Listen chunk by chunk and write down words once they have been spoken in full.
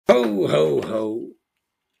Ho, ho, ho.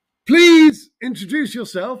 Please introduce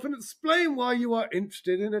yourself and explain why you are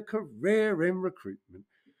interested in a career in recruitment.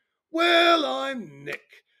 Well, I'm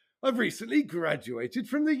Nick. I've recently graduated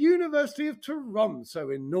from the University of Toronto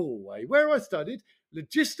in Norway, where I studied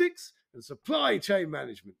logistics and supply chain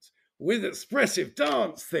management with expressive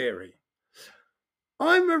dance theory.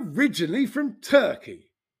 I'm originally from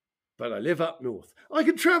Turkey, but I live up north. I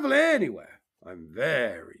can travel anywhere. I'm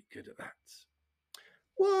very good at that.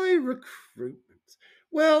 Why recruitment?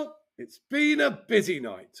 Well, it's been a busy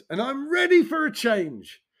night and I'm ready for a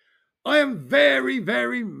change. I am very,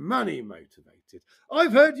 very money motivated.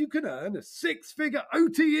 I've heard you can earn a six-figure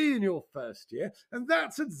OTE in your first year, and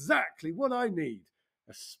that's exactly what I need,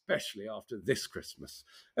 especially after this Christmas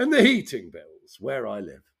and the heating bills where I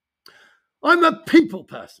live. I'm a people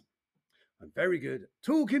person. I'm very good at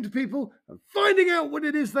talking to people and finding out what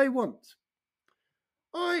it is they want.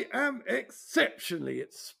 I am exceptionally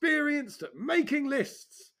experienced at making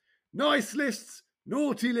lists. Nice lists,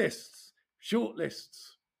 naughty lists, short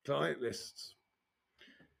lists, client lists.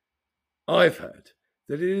 I've heard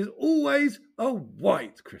that it is always a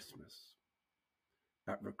white Christmas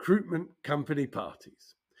at recruitment company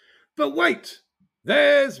parties. But wait,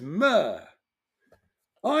 there's myrrh.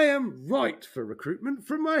 I am right for recruitment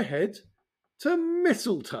from my head to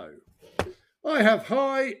mistletoe. I have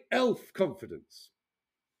high elf confidence.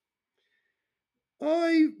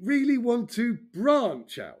 I really want to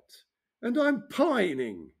branch out, and I'm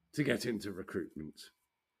pining to get into recruitment.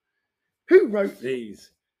 Who wrote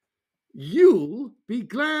these? You'll be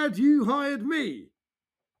glad you hired me.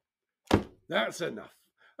 That's enough.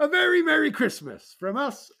 A very Merry Christmas from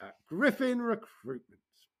us at Griffin Recruitment.